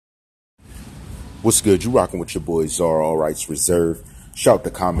What's good? You rocking with your boy TheCzarr, all rights reserved. Shout to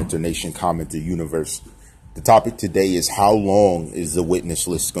CommenterNation, Commenter Universe. The topic today is how long is the witness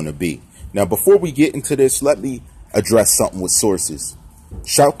list going to be? Now, before we get into this, let me address something with sources.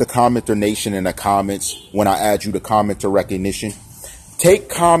 Shout to CommenterNation in the comments when I add you to commenter recognition. Take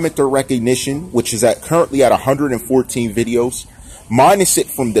commenter recognition, which is currently at 114 videos, minus it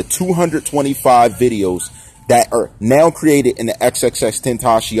from the 225 videos that are now created in the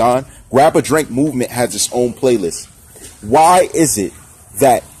XxXTentacion. Grab a Drink movement has its own playlist. Why is it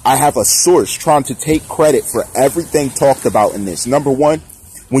that I have a source trying to take credit for everything talked about in this? Number one,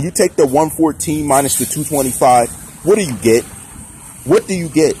 when you take the 114 minus the 225, what do you get? What do you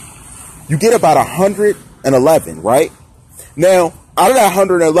get? You get about 111, right? Now, out of that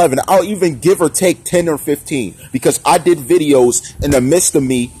 111, I'll even give or take 10 or 15 because I did videos in the midst of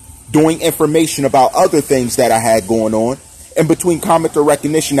me doing information about other things that I had going on, in between commenter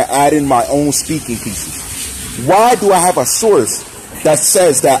recognition to add in my own speaking pieces. Why do I have a source that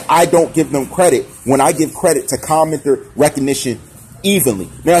says that I don't give them credit when I give credit to commenter recognition evenly?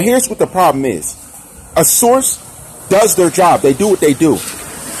 Now, here's what the problem is. A source does their job. They do what they do.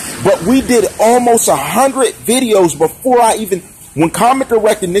 But we did almost 100 videos before when commenter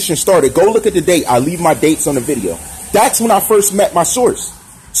recognition started. Go look at the date. I leave my dates on the video. That's when I first met my source.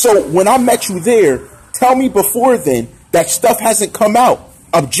 So when I met you there, tell me before then that stuff hasn't come out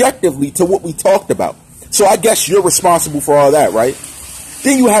objectively to what we talked about. So I guess you're responsible for all that, right?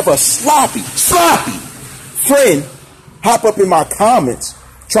 Then you have a sloppy friend hop up in my comments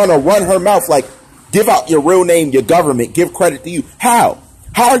trying to run her mouth like, give out your real name, your government, give credit to you. How?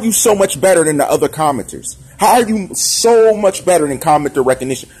 How are you so much better than the other commenters? How are you so much better than commenter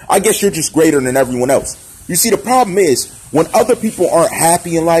recognition? I guess you're just greater than everyone else. You see, the problem is when other people aren't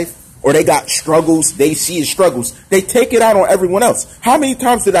happy in life or they got struggles, they see as struggles, they take it out on everyone else. How many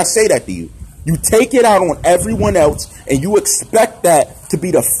times did I say that to you? You take it out on everyone else and you expect that to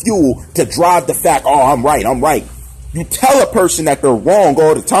be the fuel to drive the fact, oh, I'm right. You tell a person that they're wrong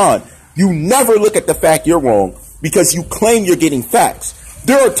all the time. You never look at the fact you're wrong because you claim you're getting facts.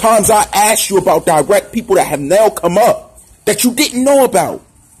 There are times I asked you about direct people that have now come up that you didn't know about.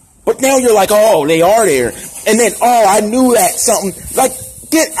 But now you're like, oh, they are there. And then, oh, I knew that something. Like,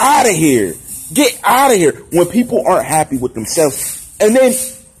 get out of here. Get out of here. When people aren't happy with themselves. And then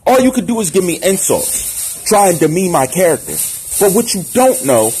all you could do is give me insults. Try and demean my character. But what you don't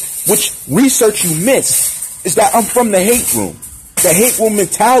know, which research you miss, is that I'm from the hate room. The hate room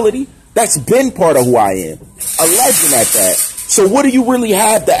mentality, that's been part of who I am. A legend at that. So what do you really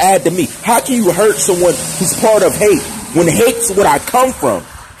have to add to me? How can you hurt someone who's part of hate when hate's what I come from?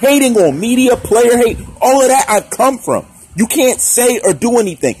 Hating on media, player hate, all of that I come from. You can't say or do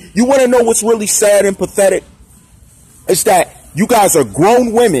anything. You want to know what's really sad and pathetic? It's that you guys are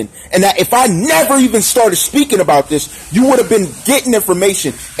grown women, and that if I never even started speaking about this, you would have been getting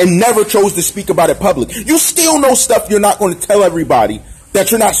information and never chose to speak about it public. You still know stuff you're not going to tell everybody that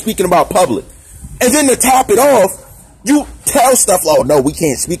you're not speaking about public. And then to top it off, you tell stuff, oh, no, we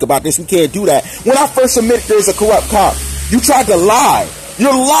can't speak about this, we can't do that. When I first admitted there's a corrupt cop, you tried to lie.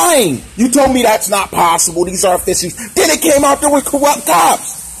 You're lying. You told me that's not possible. These are officials. Then it came out there with corrupt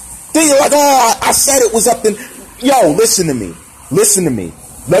cops. Then you're like, oh, I said it was up there. Yo, listen to me. Listen to me.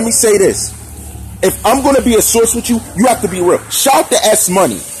 Let me say this. If I'm going to be a source with you, you have to be real. Shout to S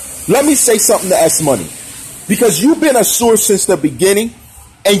Money. Let me say something to S Money. Because you've been a source since the beginning,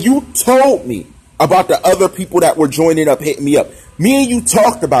 and you told me about the other people that were joining up, hitting me up. Me and you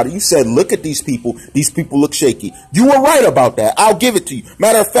talked about it. You said, look at these people. These people look shaky. You were right about that. I'll give it to you.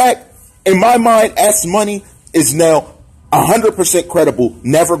 Matter of fact, in my mind, S Money is now 100% credible.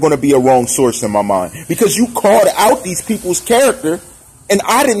 Never going to be a wrong source in my mind. Because you called out these people's character, and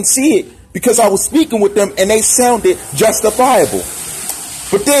I didn't see it because I was speaking with them, and they sounded justifiable.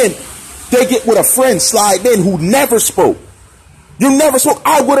 But then they get with a friend slide in who never spoke. You never spoke.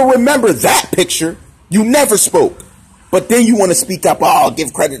 I would have remembered that picture. You never spoke. But then you want to speak up. Oh, I'll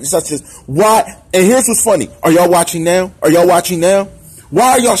give credit to such as. Why? And here's what's funny. Are y'all watching now? Are y'all watching now?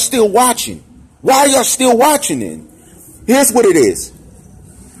 Why are y'all still watching? Why are y'all still watching then? Here's what it is.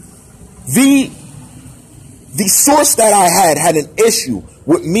 The source that I had an issue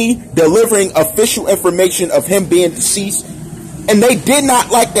with me delivering official information of him being deceased. And they did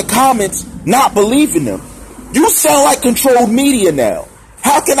not like the comments, not believing them. You sound like controlled media now.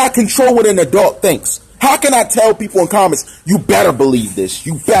 How can I control what an adult thinks? How can I tell people in comments, you better believe this,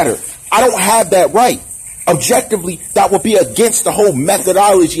 you better? I don't have that right. Objectively, that would be against the whole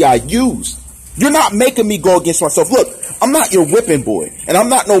methodology I used. You're not making me go against myself. Look, I'm not your whipping boy, and I'm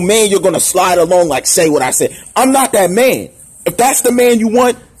not no man you're going to slide along like say what I said. I'm not that man. If that's the man you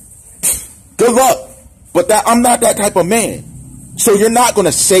want, Good luck. But I'm not that type of man. So you're not going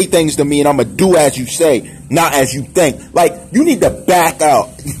to say things to me and I'm going to do as you say, not as you think. Like, you need to back out.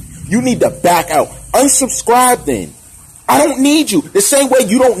 You need to back out. Unsubscribe then. I don't need you. The same way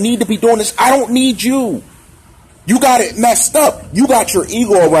you don't need to be doing this, I don't need you. You got it messed up. You got your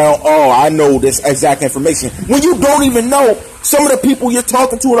ego around, oh, I know this exact information. When you don't even know, some of the people you're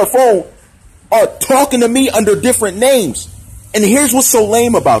talking to on the phone are talking to me under different names. And here's what's so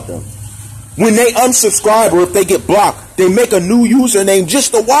lame about them. When they unsubscribe or if they get blocked, they make a new username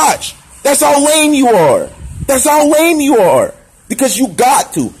just to watch. That's how lame you are. That's how lame you are. Because you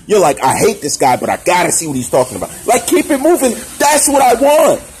got to. You're like, I hate this guy, but I got to see what he's talking about. Like, keep it moving. That's what I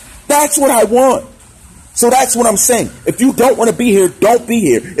want. That's what I want. So that's what I'm saying. If you don't want to be here, don't be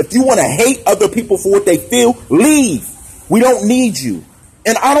here. If you want to hate other people for what they feel, leave. We don't need you.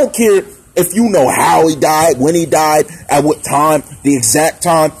 And I don't care if you know how he died, when he died, at what time, the exact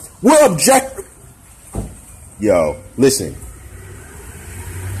time. We're objective. Yo, listen.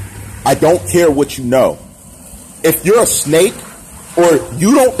 I don't care what you know. If you're a snake or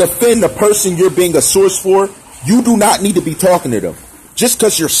you don't defend the person you're being a source for, you do not need to be talking to them. Just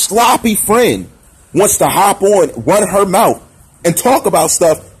because your sloppy friend wants to hop on, run her mouth, and talk about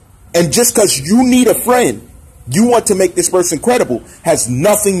stuff, and just because you need a friend, you want to make this person credible, has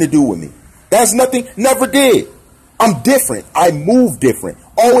nothing to do with me. That's nothing, never did. I'm different. I move different.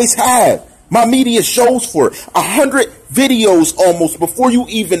 Always have. My media shows for it. 100 videos almost before you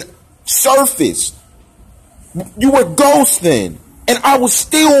even surfaced. You were ghosting, and I was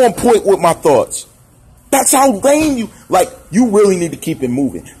still on point with my thoughts. That's how lame you, like, you really need to keep it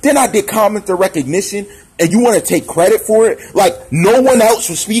moving. Then I did commenter recognition, and you want to take credit for it? Like, no one else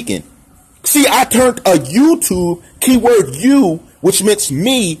was speaking. See, I turned a YouTube, keyword you, which meant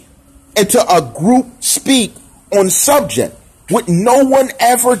me, into a group speak on subject, which no one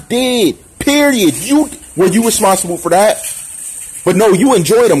ever did, period. Were you responsible for that? But no, you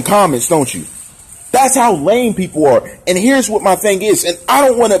enjoy them comments, don't you? That's how lame people are. And here's what my thing is, and I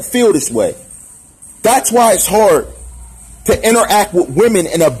don't want to feel this way. That's why it's hard to interact with women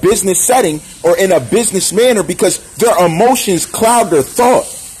in a business setting or in a business manner, because their emotions cloud their thought.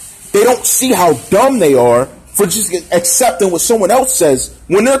 They don't see how dumb they are for just accepting what someone else says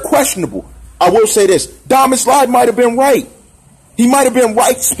when they're questionable. I will say this. Diamond Slide might have been right. He might have been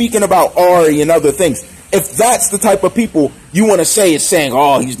right speaking about Ari and other things. If that's the type of people you want to say is saying,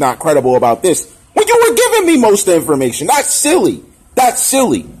 oh, he's not credible about this. Well, you were giving me most of the information. That's silly. That's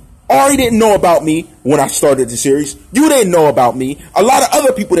silly. Ari didn't know about me when I started the series. You didn't know about me. A lot of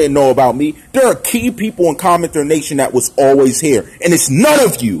other people didn't know about me. There are key people in CommenterNation that was always here. And it's none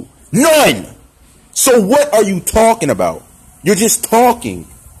of you. None. So what are you talking about? You're just talking.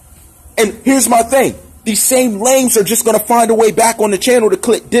 And here's my thing. These same lames are just going to find a way back on the channel to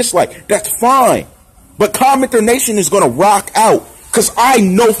click dislike. That's fine. But CommenterNation is going to rock out. Because I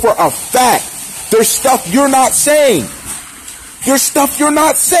know for a fact there's stuff you're not saying. There's stuff you're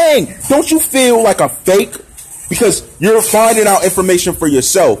not saying. Don't you feel like a fake? Because you're finding out information for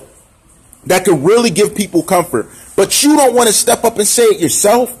yourself that could really give people comfort. But you don't want to step up and say it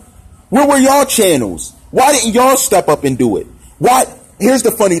yourself. Where were y'all channels? Why didn't y'all step up and do it? Why? Here's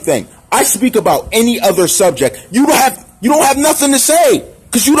the funny thing. I speak about any other subject. You don't have nothing to say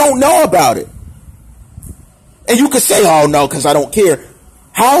because you don't know about it. And you could say, oh no, because I don't care.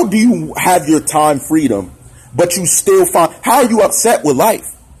 How do you have your time freedom, but you still find, how are you upset with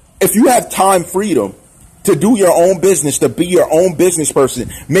life? If you have time freedom to do your own business, to be your own business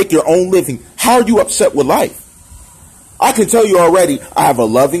person, make your own living, how are you upset with life? I can tell you already, I have a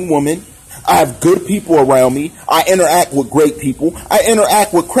loving woman. I have good people around me. I interact with great people. I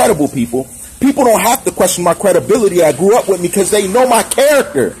interact with credible people. People don't have to question my credibility. I grew up with me because they know my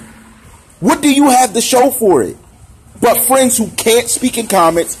character. What do you have to show for it? But friends who can't speak in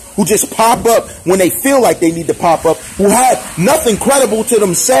comments, who just pop up when they feel like they need to pop up, who have nothing credible to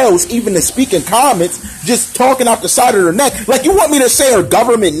themselves, even to speak in comments, just talking out the side of their neck. Like, you want me to say her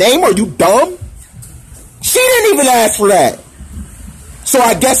government name? Are you dumb? She didn't even ask for that. So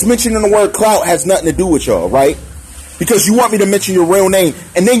I guess mentioning the word clout has nothing to do with y'all, right? Because you want me to mention your real name,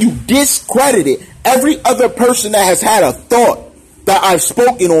 and then you discredited every other person that has had a thought that I've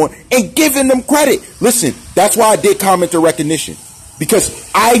spoken on and given them credit. Listen, that's why I did commenter recognition.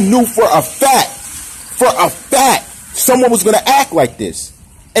 Because I knew for a fact, someone was going to act like this.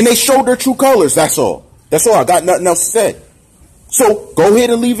 And they showed their true colors, that's all. That's all, I got nothing else to say. So, go ahead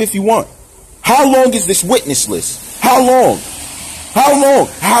and leave if you want. How long is this witness list? How long? How long?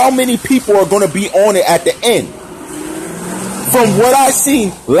 How many people are going to be on it at the end? From what I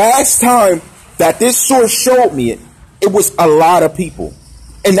seen last time that this source showed me it was a lot of people.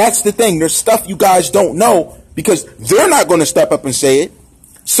 And that's the thing. There's stuff you guys don't know because they're not going to step up and say it.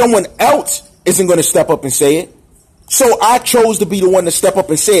 Someone else isn't going to step up and say it. So I chose to be the one to step up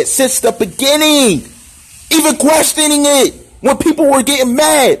and say it since the beginning. Even questioning it when people were getting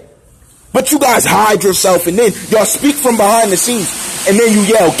mad. But you guys hide yourself and then y'all speak from behind the scenes and then you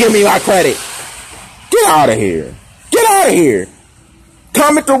yell, give me my credit. Get out of here. Get out of here.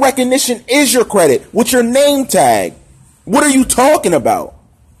 Commenter recognition is your credit with your name tag. What are you talking about?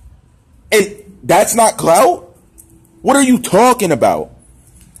 And that's not clout? What are you talking about?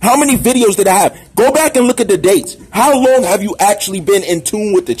 How many videos did I have? Go back and look at the dates. How long have you actually been in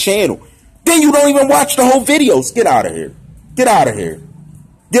tune with the channel? Then you don't even watch the whole videos. Get out of here. Get out of here.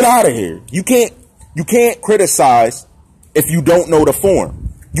 Get out of here. You can't criticize if you don't know the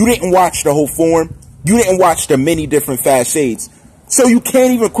form. You didn't watch the whole form. You didn't watch the many different facades. So you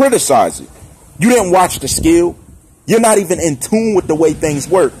can't even criticize it. You didn't watch the skill. You're not even in tune with the way things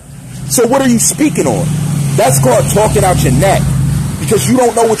work. So what are you speaking on? That's called talking out your neck because you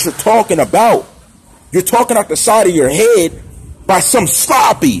don't know what you're talking about. You're talking out the side of your head by some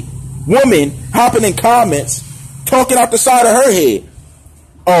sloppy woman hopping in comments, talking out the side of her head.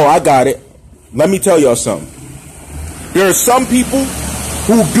 Oh, I got it. Let me tell y'all something. There are some people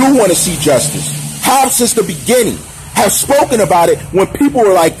who do want to see justice, have since the beginning, have spoken about it when people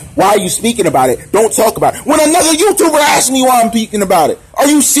were like, why are you speaking about it? Don't talk about it. When another YouTuber asked me why I'm speaking about it. Are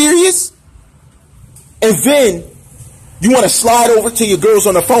you serious? And then you want to slide over to your girls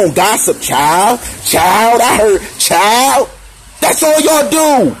on the phone, gossip, child, I heard, child. That's all y'all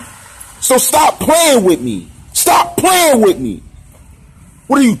do. So stop playing with me. Stop playing with me.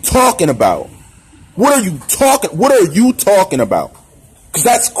 What are you talking about? What are you talking about? Because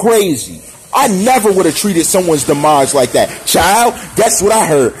that's crazy. I never would have treated someone's demise like that. Child, guess what I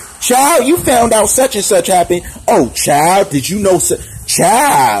heard? Child, you found out such and such happened. Oh, child, did you know?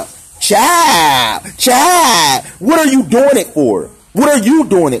 Child. What are you doing it for? What are you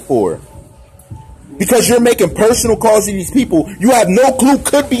doing it for? Because you're making personal calls to these people you have no clue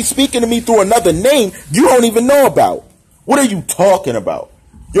could be speaking to me through another name you don't even know about. What are you talking about?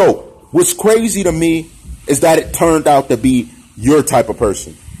 Yo, what's crazy to me is that it turned out to be your type of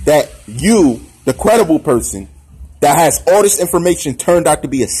person. That you, the credible person that has all this information, turned out to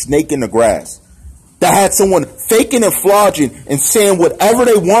be a snake in the grass. That had someone faking and flogging and saying whatever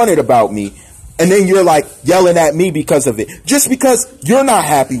they wanted about me. And then you're like yelling at me because of it. Just because you're not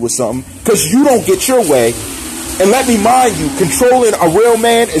happy with something. Because you don't get your way. And let me mind you, controlling a real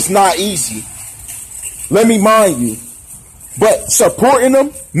man is not easy. Let me mind you. But supporting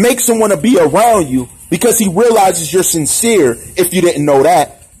them makes him want to be around you because he realizes you're sincere if you didn't know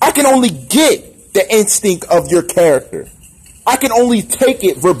that. I can only get the instinct of your character. I can only take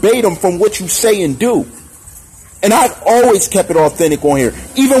it verbatim from what you say and do. And I've always kept it authentic on here.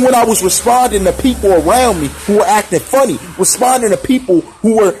 Even when I was responding to people around me who were acting funny, responding to people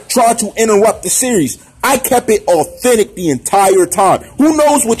who were trying to interrupt the series, I kept it authentic the entire time. Who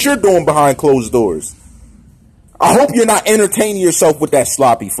knows what you're doing behind closed doors? I hope you're not entertaining yourself with that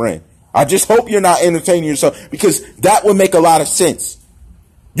sloppy friend. I just hope you're not entertaining yourself because that would make a lot of sense.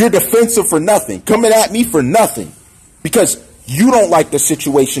 You're defensive for nothing, coming at me for nothing because you don't like the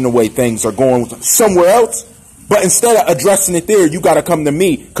situation the way things are going somewhere else. But instead of addressing it there, you got to come to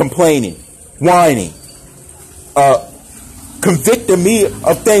me complaining, whining, convicting me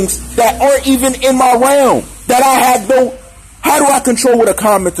of things that aren't even in my realm, that I have no. How do I control what a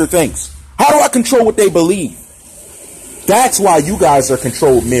commenter thinks? How do I control what they believe? That's why you guys are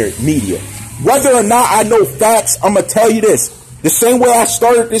controlled media. Whether or not I know facts, I'm going to tell you this. The same way I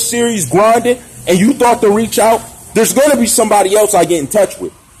started this series grinding and you thought to reach out, there's going to be somebody else I get in touch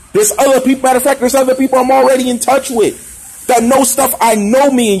with. There's other people, matter of fact, there's other people I'm already in touch with that know stuff I know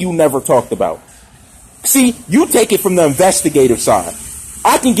me and you never talked about. See, you take it from the investigative side.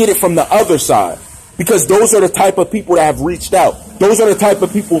 I can get it from the other side because those are the type of people that have reached out. Those are the type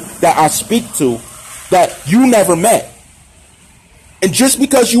of people that I speak to that you never met. And just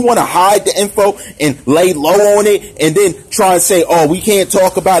because you want to hide the info and lay low on it and then try and say, oh, we can't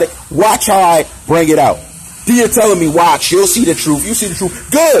talk about it, watch how I bring it out. Then you're telling me, watch, you'll see the truth. You see the truth.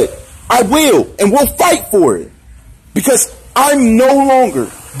 Good. I will. And we'll fight for it. Because I'm no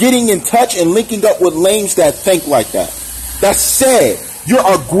longer getting in touch and linking up with lames that think like that. That's sad. You're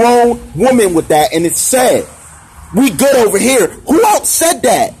a grown woman with that, and it's sad. We good over here. Who else said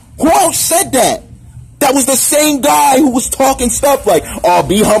that? Who else said that? That was the same guy who was talking stuff like, oh,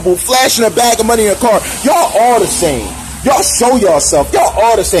 be humble, flashing a bag of money in a car. Y'all all the same. Y'all show yourself. Y'all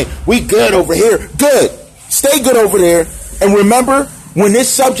all the same. We good over here. Good. Stay good over there. And remember, when this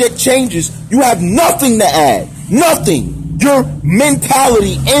subject changes, you have nothing to add. Nothing. Your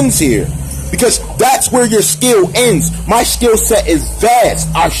mentality ends here, because that's where your skill ends. My skill set is vast.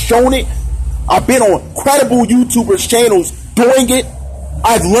 I've shown it. I've been on credible YouTubers' channels doing it.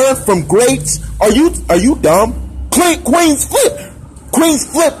 I've learned from greats. Are you dumb? Queen's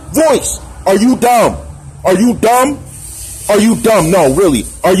Flip voice. Are you dumb? Are you dumb? Are you dumb? No, really.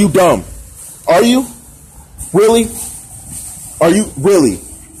 Are you dumb? Are you? Really? Are you really?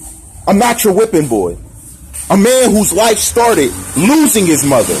 I'm not your whipping boy. A man whose life started losing his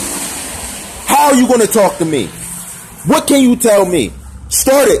mother. How are you going to talk to me? What can you tell me?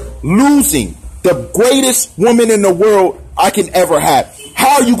 Started losing the greatest woman in the world I can ever have.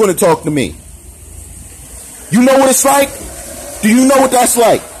 How are you going to talk to me? You know what it's like? Do you know what that's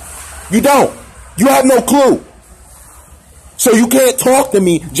like? You don't. You have no clue. So you can't talk to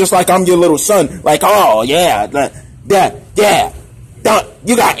me just like I'm your little son. Like, oh, yeah, yeah.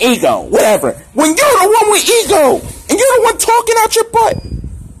 You got ego, whatever. When you're the one with ego, and you're the one talking out your butt,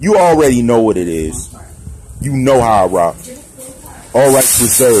 you already know what it is. You know how I rock. All rights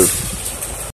reserved.